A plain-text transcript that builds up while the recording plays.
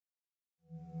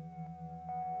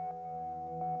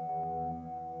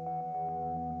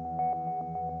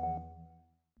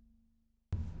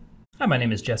Hi, my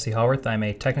name is Jesse Haworth. I'm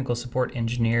a technical support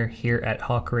engineer here at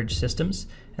Hawkridge Systems,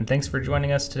 and thanks for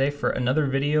joining us today for another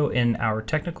video in our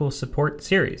technical support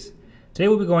series. Today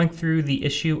we'll be going through the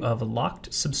issue of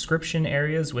locked subscription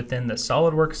areas within the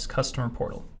SOLIDWORKS customer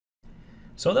portal.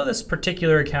 So although this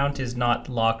particular account is not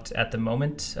locked at the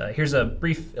moment, here's a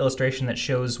brief illustration that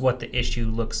shows what the issue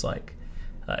looks like.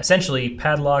 Essentially,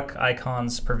 padlock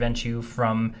icons prevent you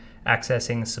from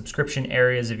accessing subscription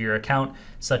areas of your account,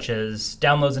 such as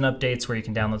downloads and updates where you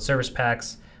can download service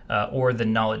packs, or the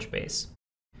knowledge base.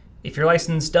 If your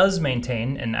license does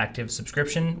maintain an active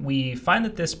subscription, we find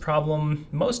that this problem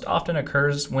most often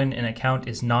occurs when an account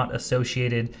is not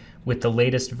associated with the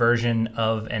latest version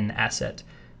of an asset.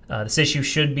 This issue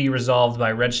should be resolved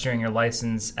by registering your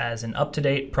license as an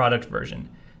up-to-date product version.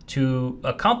 To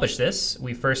accomplish this,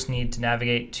 we first need to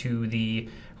navigate to the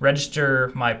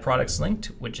Register My Products link,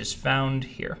 which is found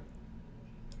here.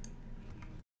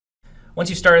 Once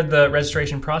you've started the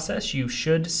registration process, you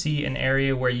should see an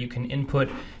area where you can input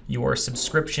your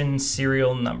subscription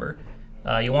serial number.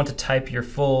 You'll want to type your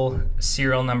full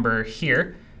serial number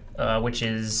here, which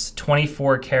is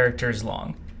 24 characters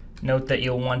long. Note that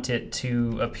you'll want it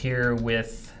to appear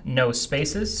with no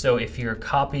spaces, so if you're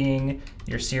copying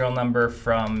your serial number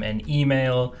from an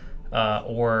email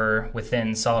or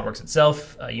within SOLIDWORKS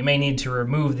itself, you may need to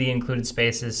remove the included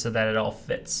spaces so that it all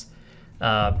fits.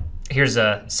 Here's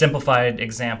a simplified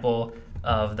example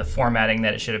of the formatting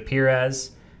that it should appear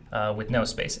as with no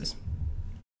spaces.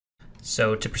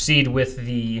 So to proceed with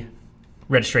the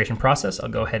registration process, I'll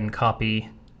go ahead and copy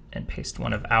and paste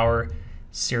one of our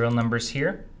serial numbers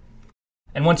here.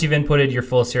 And once you've inputted your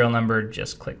full serial number,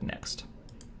 just click Next.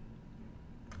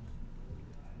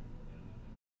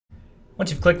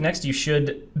 Once you've clicked Next, you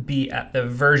should be at the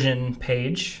version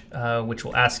page, which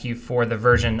will ask you for the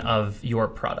version of your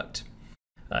product.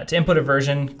 To input a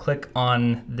version, click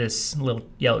on this little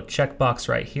yellow checkbox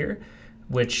right here,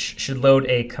 which should load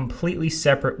a completely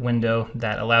separate window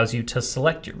that allows you to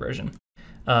select your version.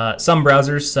 Some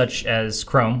browsers, such as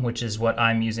Chrome, which is what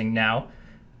I'm using now,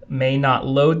 may not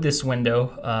load this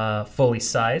window fully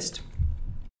sized,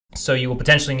 so you will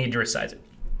potentially need to resize it.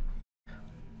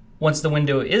 Once the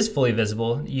window is fully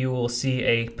visible, you will see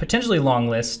a potentially long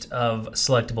list of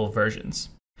selectable versions.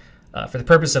 For the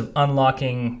purpose of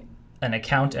unlocking an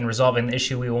account and resolving the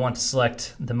issue, we will want to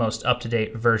select the most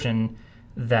up-to-date version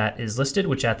that is listed,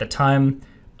 which at the time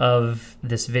of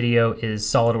this video is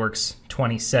SOLIDWORKS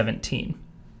 2017.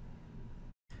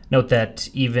 Note that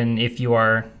even if you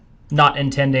are not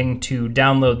intending to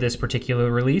download this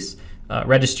particular release,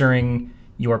 registering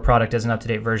your product as an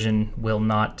up-to-date version will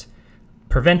not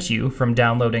prevent you from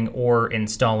downloading or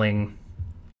installing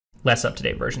less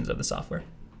up-to-date versions of the software.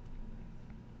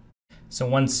 So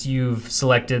once you've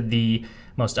selected the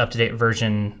most up-to-date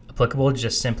version applicable,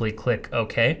 just simply click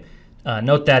OK.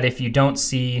 Note that if you don't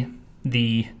see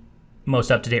the most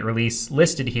up-to-date release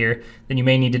listed here, then you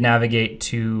may need to navigate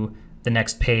to the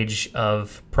next page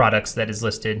of products that is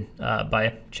listed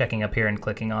by checking up here and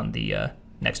clicking on the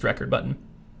Next Record button.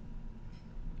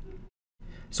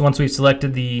 So once we've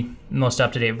selected the most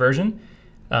up-to-date version,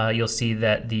 you'll see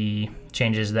that the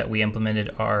changes that we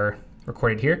implemented are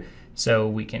recorded here, so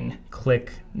we can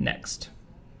click Next.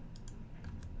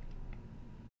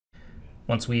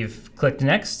 Once we've clicked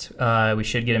Next, we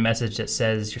should get a message that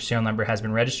says your serial number has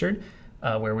been registered,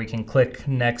 where we can click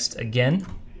Next again.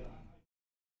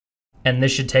 And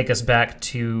this should take us back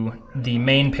to the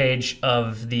main page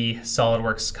of the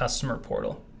SOLIDWORKS customer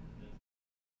portal.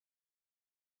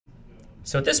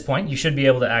 So at this point, you should be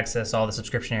able to access all the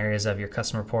subscription areas of your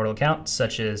customer portal account,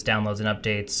 such as downloads and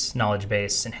updates, knowledge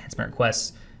base, enhancement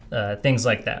requests, things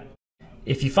like that.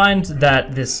 If you find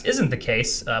that this isn't the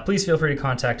case, please feel free to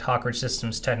contact Hawkridge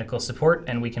Systems technical support,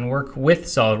 and we can work with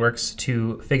SOLIDWORKS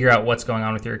to figure out what's going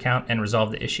on with your account and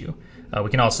resolve the issue. We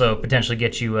can also potentially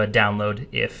get you a download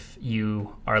if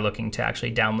you are looking to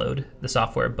actually download the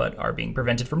software but are being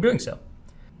prevented from doing so.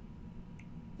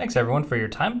 Thanks everyone for your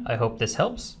time. I hope this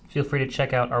helps. Feel free to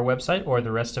check out our website or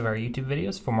the rest of our YouTube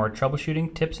videos for more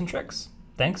troubleshooting tips and tricks.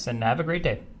 Thanks and have a great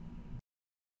day.